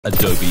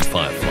Adobe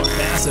Firefly.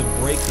 Massive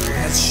breakthrough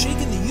has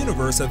shaken the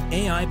universe of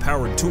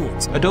AI-powered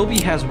tools.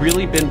 Adobe has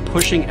really been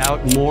pushing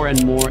out more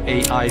and more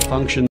AI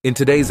functions. In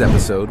today's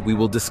episode, we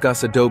will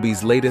discuss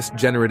Adobe's latest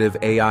generative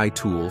AI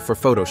tool for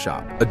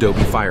Photoshop,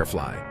 Adobe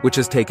Firefly, which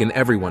has taken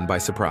everyone by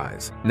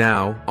surprise.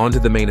 Now, onto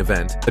the main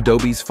event,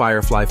 Adobe's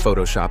Firefly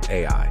Photoshop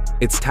AI.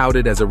 It's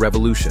touted as a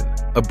revolution,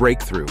 a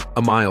breakthrough,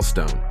 a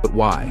milestone. But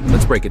why?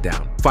 Let's break it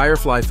down.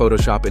 Firefly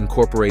Photoshop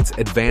incorporates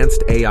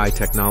advanced AI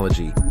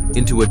technology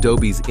into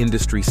Adobe's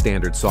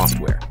industry-standard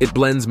software. It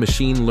blends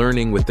machine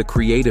learning with the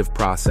creative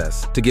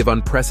process to give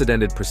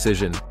unprecedented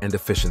precision and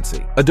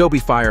efficiency. Adobe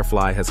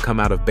Firefly has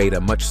come out of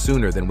beta much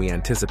sooner than we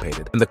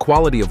anticipated, and the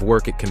quality of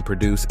work it can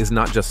produce is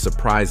not just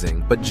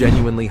surprising, but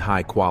genuinely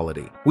high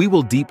quality. We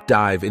will deep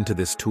dive into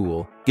this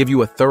tool, give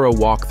you a thorough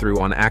walkthrough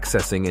on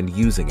accessing and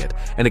using it,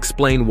 and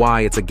explain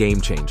why it's a game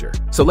changer.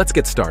 So let's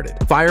get started.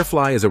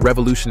 Firefly is a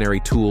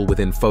revolutionary tool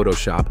within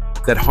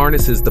Photoshop that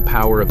harnesses the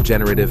power of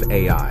generative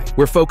AI.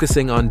 We're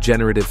focusing on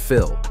generative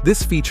fill.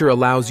 This feature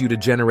allows you to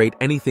generate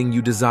anything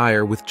you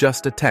desire with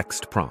just a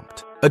text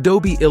prompt.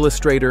 Adobe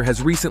Illustrator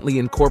has recently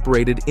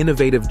incorporated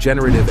innovative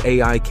generative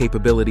AI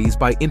capabilities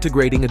by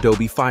integrating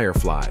Adobe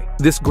Firefly.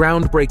 This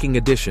groundbreaking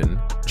addition,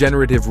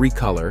 Generative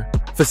Recolor,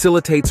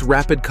 facilitates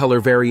rapid color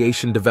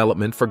variation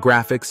development for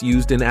graphics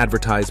used in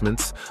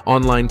advertisements,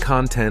 online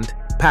content,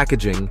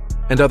 packaging,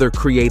 and other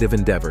creative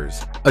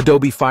endeavors.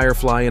 Adobe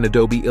Firefly and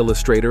Adobe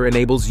Illustrator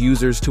enables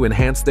users to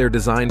enhance their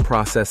design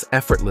process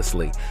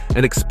effortlessly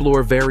and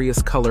explore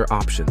various color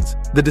options.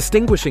 The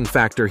distinguishing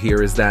factor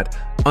here is that,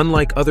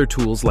 unlike other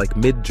tools like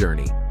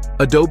Midjourney,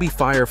 Adobe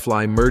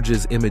Firefly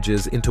merges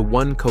images into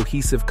one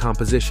cohesive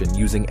composition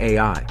using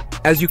AI.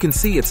 As you can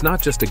see, it's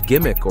not just a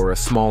gimmick or a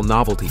small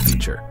novelty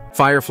feature.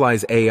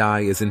 Firefly's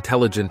AI is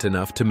intelligent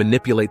enough to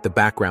manipulate the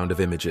background of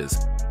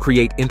images,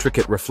 create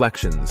intricate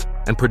reflections,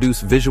 and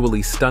produce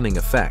visually stunning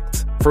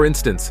effects. For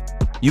instance,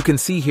 you can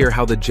see here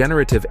how the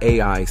generative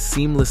AI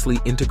seamlessly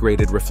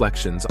integrated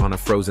reflections on a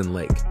frozen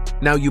lake.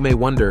 Now you may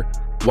wonder,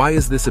 why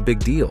is this a big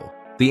deal?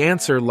 The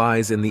answer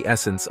lies in the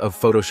essence of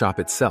Photoshop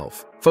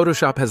itself.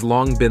 Photoshop has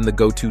long been the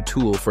go-to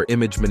tool for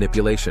image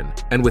manipulation,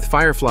 and with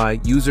Firefly,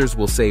 users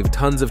will save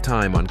tons of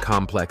time on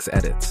complex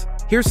edits.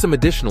 Here's some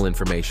additional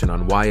information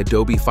on why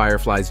Adobe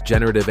Firefly's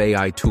generative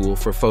AI tool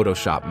for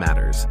Photoshop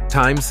matters.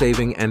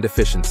 Time-saving and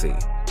efficiency.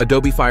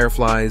 Adobe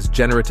Firefly's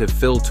generative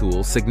fill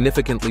tool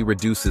significantly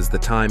reduces the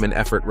time and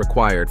effort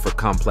required for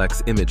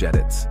complex image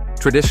edits.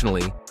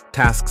 Traditionally,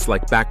 tasks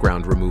like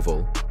background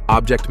removal,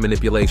 object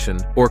manipulation,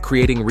 or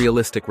creating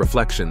realistic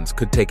reflections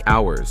could take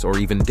hours or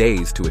even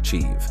days to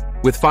achieve.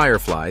 With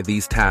Firefly,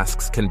 these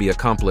tasks can be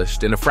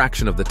accomplished in a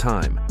fraction of the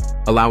time,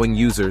 allowing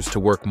users to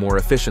work more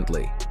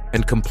efficiently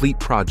and complete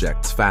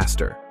projects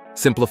faster.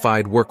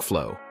 Simplified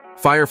workflow.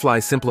 Firefly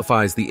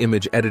simplifies the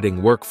image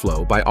editing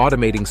workflow by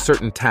automating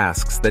certain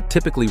tasks that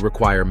typically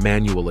require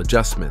manual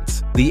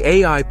adjustments. The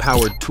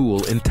AI-powered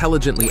tool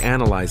intelligently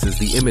analyzes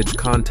the image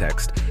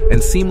context and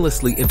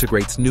seamlessly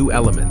integrates new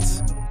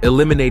elements,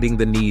 eliminating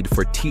the need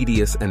for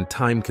tedious and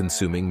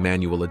time-consuming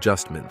manual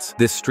adjustments.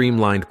 This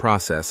streamlined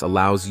process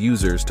allows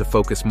users to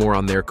focus more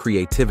on their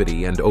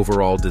creativity and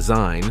overall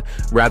design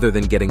rather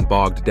than getting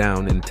bogged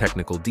down in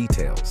technical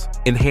details.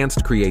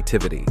 Enhanced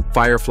creativity.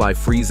 Firefly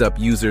frees up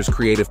users'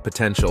 creative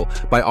potential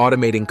by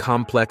automating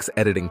complex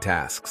editing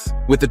tasks.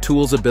 With the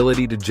tool's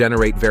ability to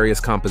generate various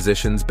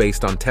compositions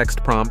based on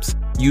text prompts,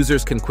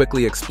 users can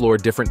quickly explore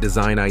different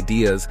design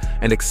ideas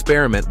and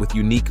experiment with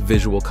unique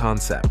visual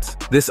concepts.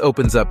 This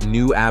opens up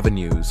new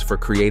avenues for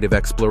creative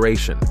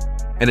exploration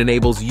and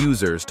enables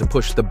users to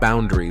push the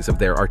boundaries of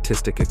their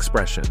artistic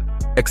expression.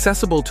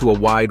 Accessible to a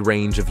wide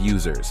range of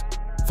users,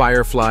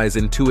 Firefly's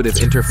intuitive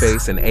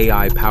interface and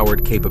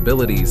AI-powered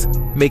capabilities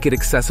make it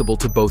accessible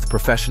to both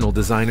professional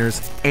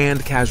designers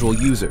and casual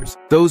users.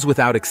 Those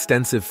without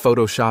extensive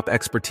Photoshop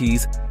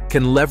expertise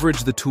can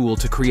leverage the tool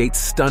to create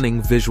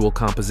stunning visual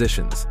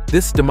compositions.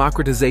 This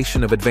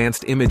democratization of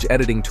advanced image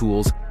editing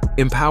tools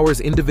empowers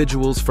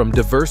individuals from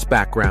diverse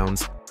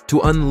backgrounds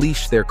to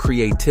unleash their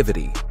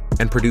creativity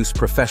and produce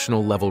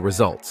professional-level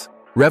results.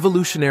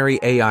 Revolutionary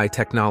AI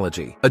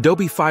technology.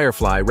 Adobe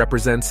Firefly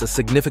represents a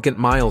significant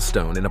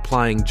milestone in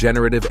applying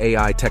generative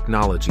AI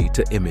technology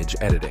to image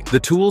editing. The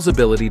tool's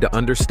ability to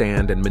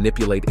understand and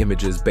manipulate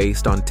images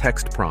based on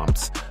text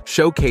prompts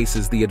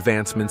showcases the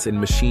advancements in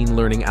machine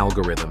learning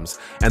algorithms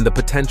and the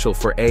potential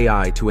for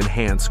AI to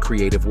enhance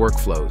creative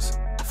workflows.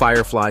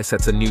 Firefly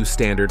sets a new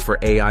standard for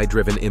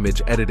AI-driven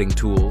image editing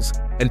tools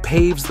and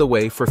paves the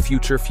way for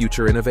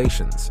future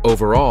innovations.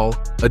 Overall,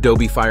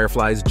 Adobe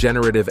Firefly's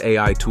generative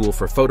AI tool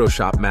for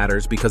Photoshop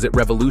matters because it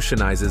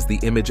revolutionizes the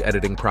image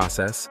editing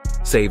process,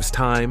 saves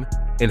time,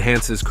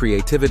 enhances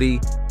creativity,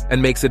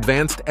 and makes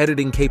advanced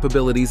editing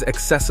capabilities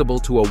accessible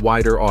to a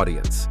wider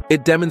audience.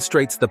 It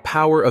demonstrates the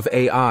power of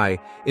AI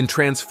in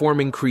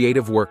transforming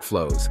creative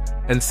workflows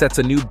and sets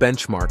a new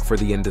benchmark for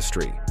the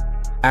industry.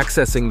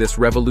 Accessing this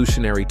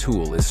revolutionary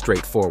tool is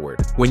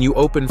straightforward. When you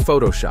open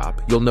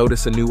Photoshop, you'll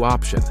notice a new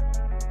option,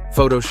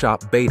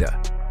 Photoshop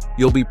Beta.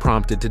 You'll be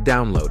prompted to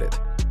download it.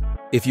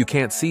 If you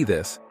can't see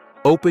this,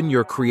 Open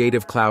your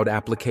Creative Cloud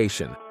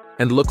application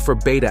and look for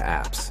Beta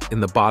Apps in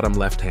the bottom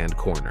left-hand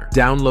corner.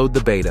 Download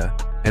the beta,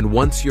 and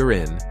once you're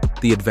in,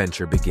 the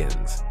adventure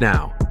begins.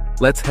 Now,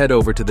 let's head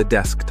over to the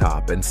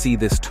desktop and see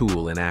this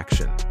tool in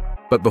action.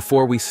 But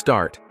before we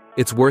start,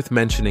 it's worth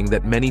mentioning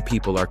that many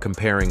people are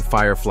comparing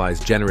Firefly's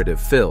generative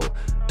fill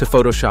to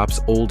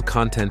Photoshop's old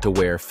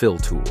content-aware fill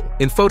tool.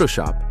 In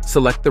Photoshop,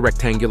 select the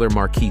rectangular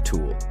marquee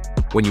tool.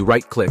 When you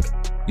right-click,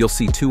 you'll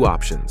see two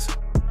options: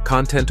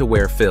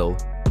 content-aware fill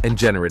and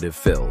generative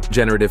fill.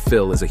 Generative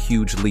fill is a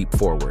huge leap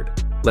forward.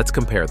 Let's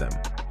compare them.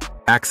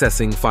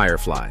 Accessing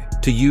Firefly.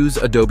 To use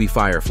Adobe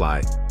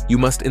Firefly, you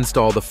must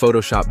install the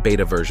Photoshop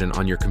beta version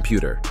on your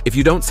computer. If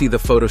you don't see the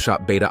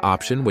Photoshop beta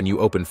option when you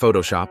open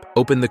Photoshop,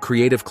 open the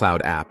Creative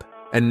Cloud app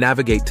and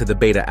navigate to the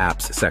Beta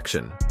Apps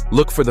section.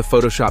 Look for the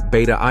Photoshop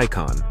beta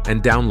icon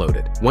and download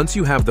it. Once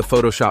you have the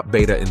Photoshop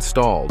beta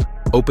installed,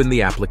 open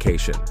the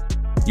application.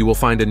 You will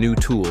find a new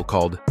tool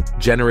called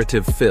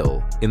Generative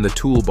Fill in the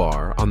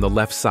toolbar on the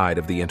left side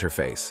of the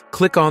interface.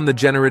 Click on the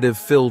Generative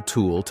Fill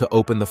tool to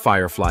open the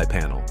Firefly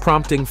panel,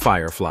 prompting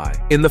Firefly.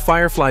 In the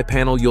Firefly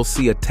panel, you'll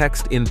see a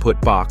text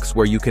input box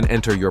where you can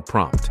enter your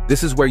prompt.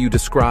 This is where you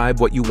describe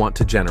what you want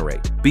to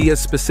generate. Be as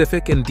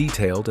specific and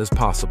detailed as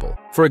possible.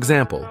 For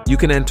example, you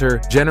can enter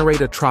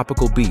 "Generate a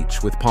tropical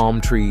beach with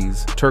palm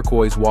trees,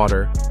 turquoise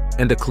water,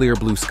 and a clear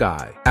blue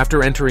sky."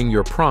 After entering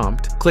your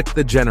prompt, click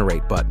the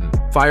Generate button.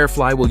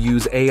 Firefly will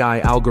use AI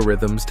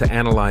algorithms to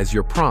analyze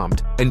your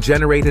prompt and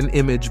generate an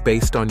image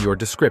based on your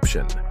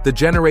description. The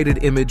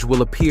generated image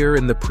will appear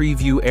in the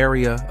preview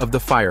area of the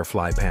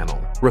Firefly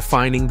panel,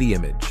 refining the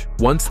image.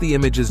 Once the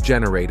image is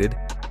generated,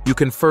 you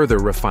can further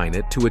refine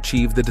it to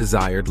achieve the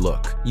desired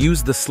look.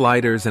 Use the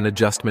sliders and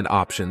adjustment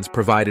options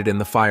provided in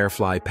the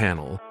Firefly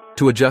panel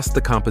to adjust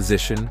the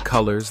composition,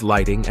 colors,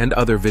 lighting, and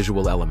other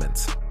visual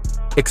elements.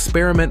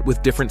 Experiment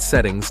with different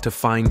settings to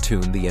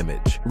fine-tune the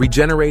image,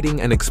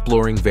 regenerating and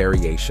exploring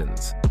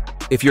variations.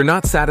 If you're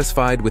not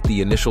satisfied with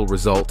the initial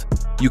result,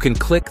 you can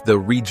click the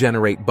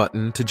Regenerate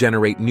button to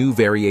generate new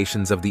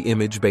variations of the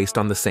image based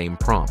on the same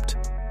prompt.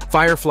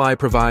 Firefly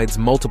provides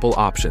multiple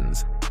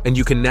options, and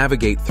you can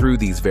navigate through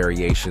these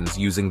variations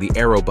using the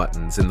arrow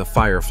buttons in the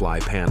Firefly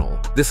panel.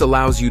 This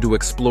allows you to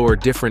explore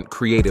different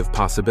creative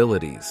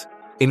possibilities.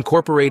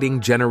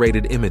 Incorporating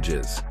generated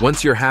images.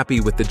 Once you're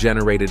happy with the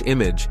generated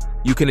image,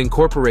 you can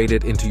incorporate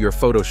it into your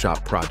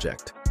Photoshop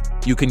project.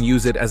 You can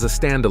use it as a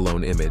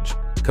standalone image,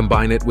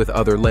 combine it with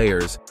other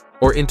layers,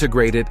 or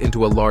integrate it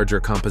into a larger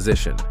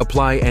composition.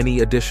 Apply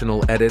any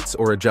additional edits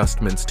or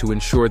adjustments to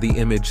ensure the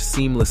image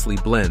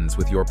seamlessly blends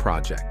with your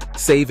project.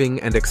 Saving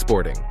and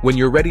exporting. When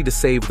you're ready to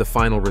save the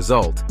final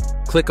result,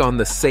 click on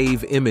the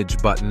Save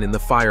Image button in the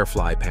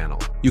Firefly panel.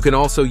 You can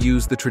also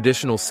use the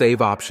traditional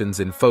save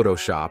options in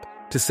Photoshop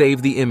to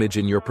save the image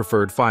in your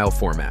preferred file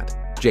format: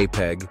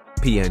 JPEG,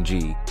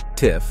 PNG,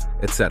 TIFF,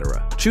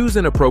 etc. Choose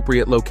an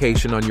appropriate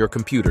location on your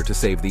computer to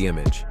save the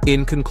image.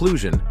 In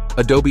conclusion,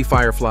 Adobe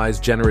Firefly's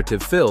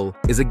Generative Fill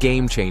is a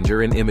game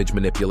changer in image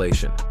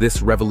manipulation.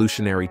 This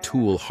revolutionary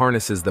tool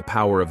harnesses the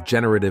power of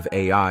generative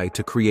AI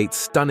to create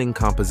stunning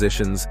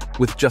compositions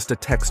with just a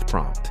text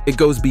prompt. It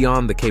goes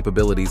beyond the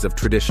capabilities of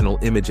traditional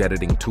image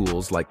editing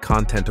tools like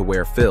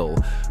content-aware fill,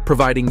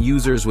 providing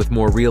users with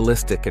more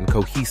realistic and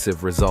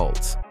cohesive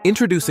results.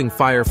 Introducing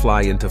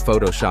Firefly into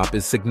Photoshop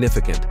is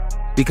significant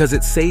because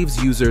it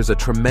saves users a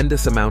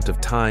tremendous amount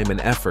of time and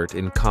effort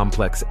in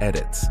complex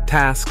edits.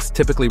 Tasks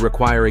typically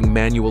requiring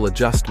manual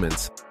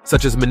adjustments,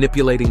 such as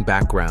manipulating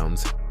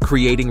backgrounds,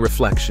 creating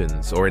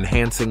reflections, or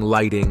enhancing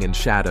lighting and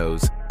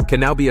shadows, can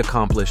now be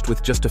accomplished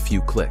with just a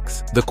few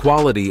clicks. The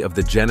quality of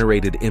the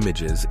generated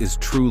images is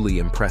truly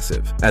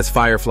impressive, as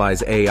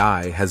Firefly's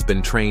AI has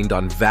been trained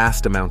on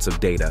vast amounts of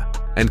data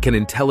and can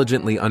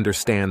intelligently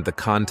understand the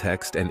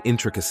context and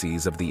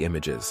intricacies of the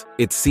images.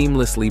 It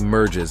seamlessly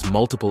merges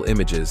multiple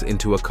images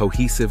into a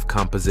cohesive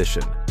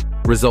composition,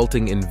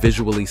 resulting in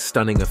visually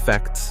stunning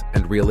effects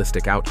and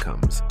realistic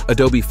outcomes.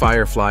 Adobe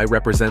Firefly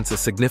represents a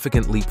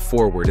significant leap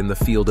forward in the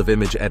field of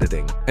image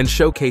editing and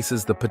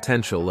showcases the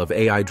potential of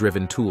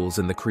AI-driven tools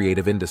in the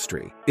creative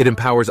industry. It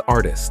empowers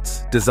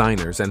artists,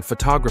 designers, and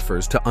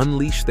photographers to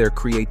unleash their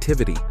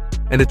creativity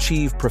and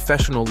achieve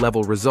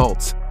professional-level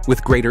results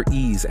with greater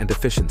ease and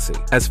efficiency.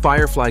 As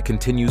Firefly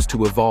continues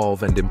to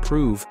evolve and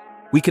improve,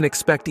 we can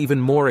expect even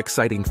more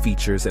exciting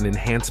features and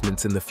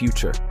enhancements in the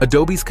future.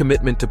 Adobe's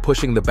commitment to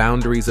pushing the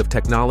boundaries of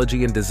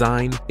technology and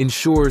design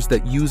ensures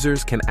that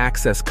users can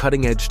access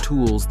cutting-edge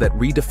tools that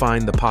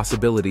redefine the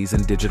possibilities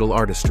in digital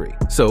artistry.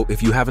 So,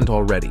 if you haven't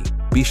already,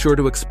 be sure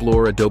to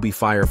explore Adobe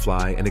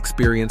Firefly and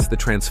experience the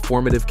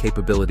transformative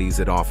capabilities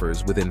it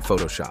offers within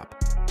Photoshop.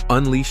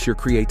 Unleash your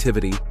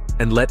creativity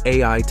and let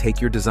AI take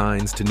your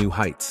designs to new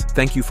heights.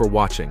 Thank you for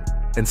watching,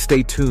 and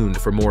stay tuned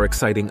for more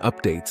exciting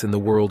updates in the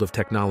world of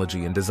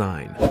technology and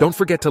design. Don't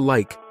forget to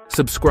like,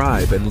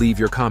 subscribe, and leave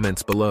your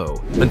comments below.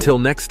 Until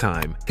next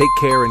time, take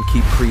care and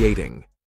keep creating.